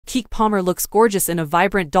Keke Palmer looks gorgeous in a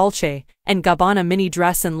vibrant Dolce & Gabbana mini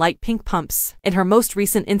dress and light pink pumps. In her most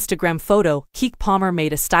recent Instagram photo, Keke Palmer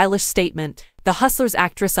made a stylish statement. The Hustlers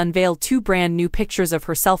actress unveiled two brand new pictures of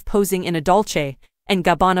herself posing in a Dolce &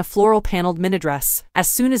 Gabbana floral paneled mini dress. As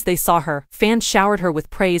soon as they saw her, fans showered her with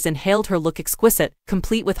praise and hailed her look exquisite,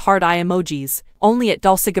 complete with heart eye emojis. "Only at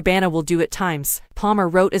Dolce & Gabbana will do at times," Palmer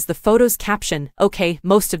wrote as the photo's caption. "Okay,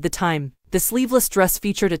 most of the time." The sleeveless dress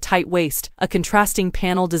featured a tight waist, a contrasting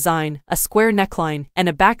panel design, a square neckline, and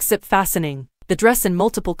a back zip fastening. The dress in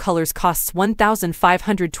multiple colors costs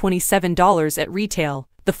 $1,527 at retail.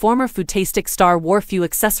 The former Foodtastic star wore few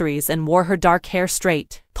accessories and wore her dark hair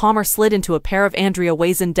straight. Palmer slid into a pair of Andrea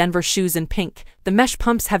Wazin Denver shoes in pink. The mesh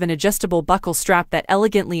pumps have an adjustable buckle strap that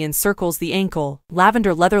elegantly encircles the ankle.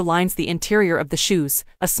 Lavender leather lines the interior of the shoes.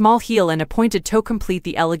 A small heel and a pointed toe complete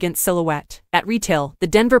the elegant silhouette. At retail, the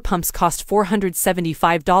Denver pumps cost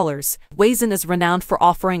 $475. Wazin is renowned for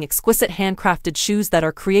offering exquisite handcrafted shoes that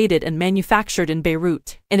are created and manufactured in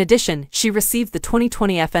Beirut. In addition, she received the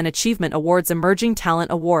 2020 FN Achievement Awards Emerging Talent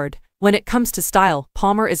Award. When it comes to style,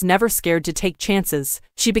 Palmer is never scared to take chances.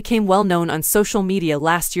 She became well known on social media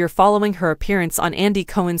last year following her appearance on Andy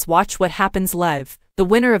Cohen's Watch What Happens Live. The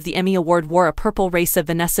winner of the Emmy Award wore a purple Raisa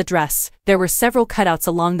Vanessa dress. There were several cutouts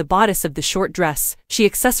along the bodice of the short dress. She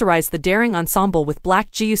accessorized the daring ensemble with black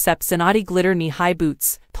Giuseppe Zanotti glitter knee-high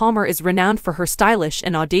boots. Palmer is renowned for her stylish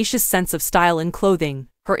and audacious sense of style in clothing.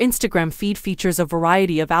 Her Instagram feed features a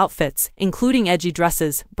variety of outfits, including edgy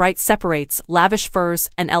dresses, bright separates, lavish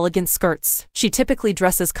furs, and elegant skirts. She typically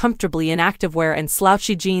dresses comfortably in activewear and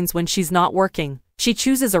slouchy jeans when she's not working. She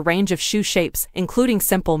chooses a range of shoe shapes, including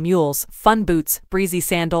simple mules, fun boots, breezy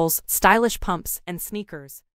sandals, stylish pumps, and sneakers.